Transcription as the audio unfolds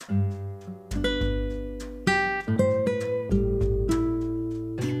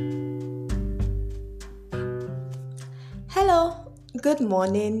Good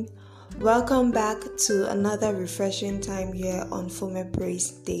morning. Welcome back to another refreshing time here on Fume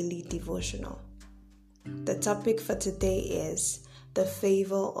Praise Daily Devotional. The topic for today is the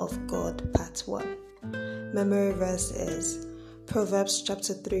favor of God, part 1. Memory verse is Proverbs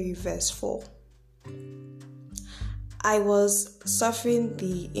chapter 3, verse 4. I was surfing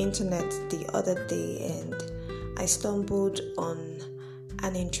the internet the other day and I stumbled on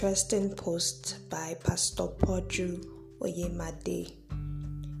an interesting post by Pastor Poju Oyemade.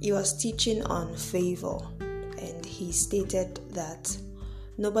 He was teaching on favor and he stated that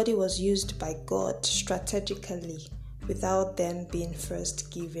nobody was used by God strategically without them being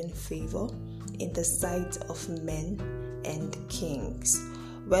first given favor in the sight of men and kings.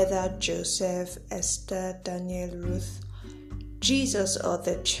 Whether Joseph, Esther, Daniel, Ruth, Jesus, or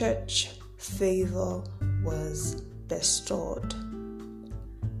the church, favor was bestowed.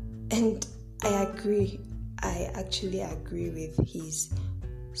 And I actually agree with his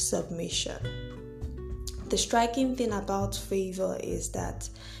submission. The striking thing about favor is that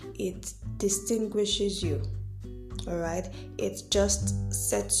it distinguishes you. Alright, it just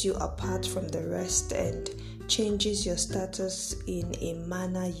sets you apart from the rest and changes your status in a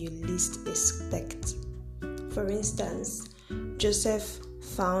manner you least expect. For instance, Joseph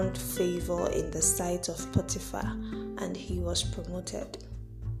found favor in the sight of Potiphar and he was promoted.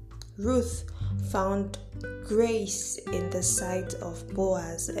 Ruth found grace in the sight of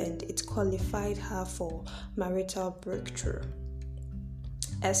Boaz and it qualified her for marital breakthrough.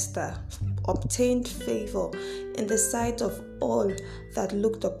 Esther obtained favor in the sight of all that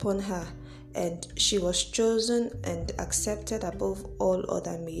looked upon her, and she was chosen and accepted above all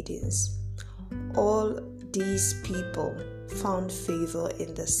other maidens. All these people found favor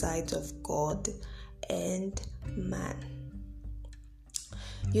in the sight of God and man.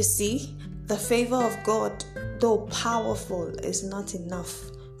 You see, the favor of God, though powerful, is not enough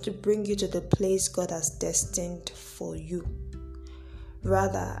to bring you to the place God has destined for you.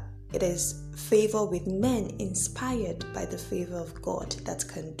 Rather, it is favor with men inspired by the favor of God that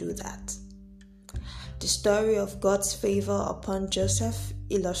can do that. The story of God's favor upon Joseph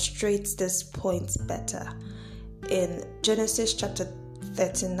illustrates this point better. In Genesis chapter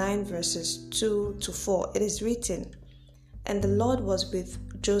 39 verses 2 to 4, it is written, "And the Lord was with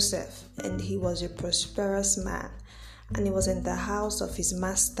Joseph, and he was a prosperous man, and he was in the house of his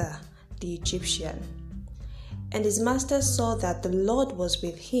master, the Egyptian. And his master saw that the Lord was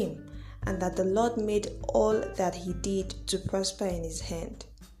with him, and that the Lord made all that he did to prosper in his hand.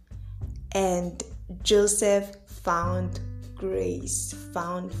 And Joseph found grace,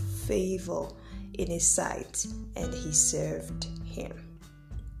 found favor in his sight, and he served him."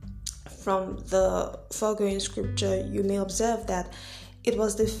 From the foregoing scripture, you may observe that it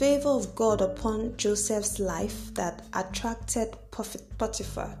was the favor of God upon Joseph's life that attracted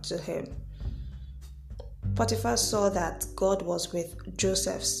Potiphar to him. Potiphar saw that God was with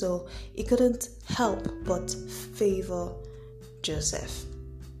Joseph, so he couldn't help but favor Joseph.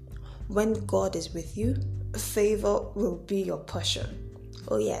 When God is with you, favor will be your portion.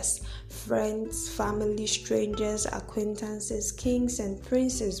 Oh yes, friends, family, strangers, acquaintances, kings and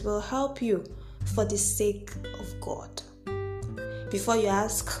princes will help you for the sake of God. Before you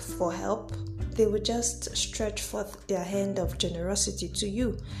ask for help, they will just stretch forth their hand of generosity to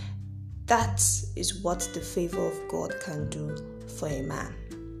you. That is what the favor of God can do for a man.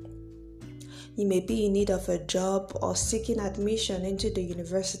 You may be in need of a job or seeking admission into the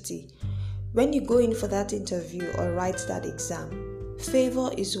university. When you go in for that interview or write that exam,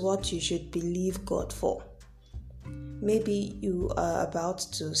 favor is what you should believe God for. Maybe you are about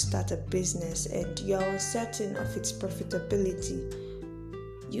to start a business and you are uncertain of its profitability.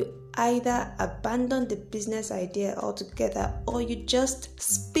 You either abandon the business idea altogether or you just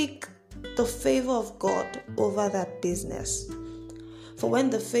speak the favor of God over that business. For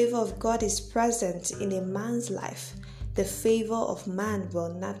when the favor of God is present in a man's life, the favor of man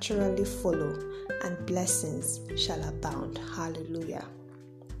will naturally follow and blessings shall abound. Hallelujah.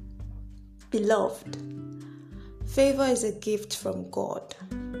 Beloved, favor is a gift from God.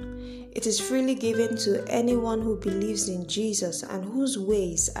 It is freely given to anyone who believes in Jesus and whose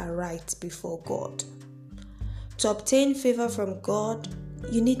ways are right before God. To obtain favor from God,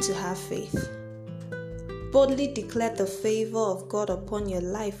 you need to have faith. Boldly declare the favor of God upon your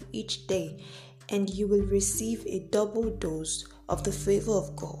life each day, and you will receive a double dose of the favor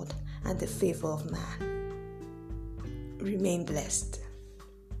of God and the favor of man. Remain blessed.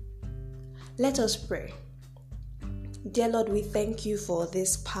 Let us pray. Dear Lord, we thank you for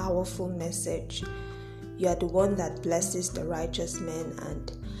this powerful message. You are the one that blesses the righteous man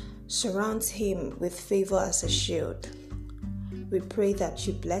and surrounds him with favor as a shield. We pray that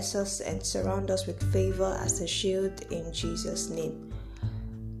you bless us and surround us with favor as a shield in Jesus' name.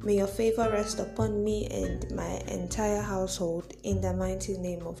 May your favor rest upon me and my entire household in the mighty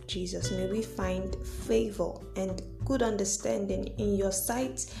name of Jesus. May we find favor and good understanding in your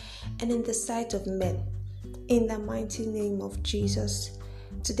sight and in the sight of men. In the mighty name of Jesus.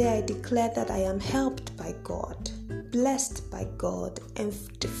 Today I declare that I am helped by God, blessed by God, and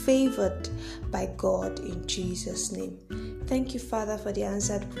favored by God in Jesus' name. Thank you, Father, for the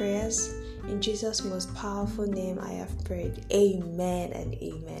answered prayers. In Jesus' most powerful name I have prayed. Amen and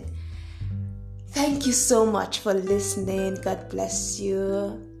amen. Thank you so much for listening. God bless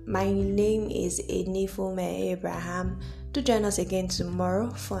you. My name is Enifume Abraham. Do join us again tomorrow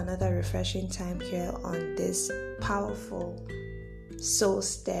for another refreshing time here on this powerful,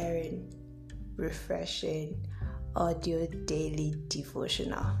 soul-stirring, refreshing audio daily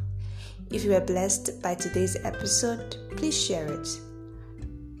devotional. If you were blessed by today's episode, please share it.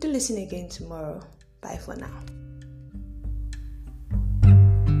 Do listen again tomorrow. Bye for now.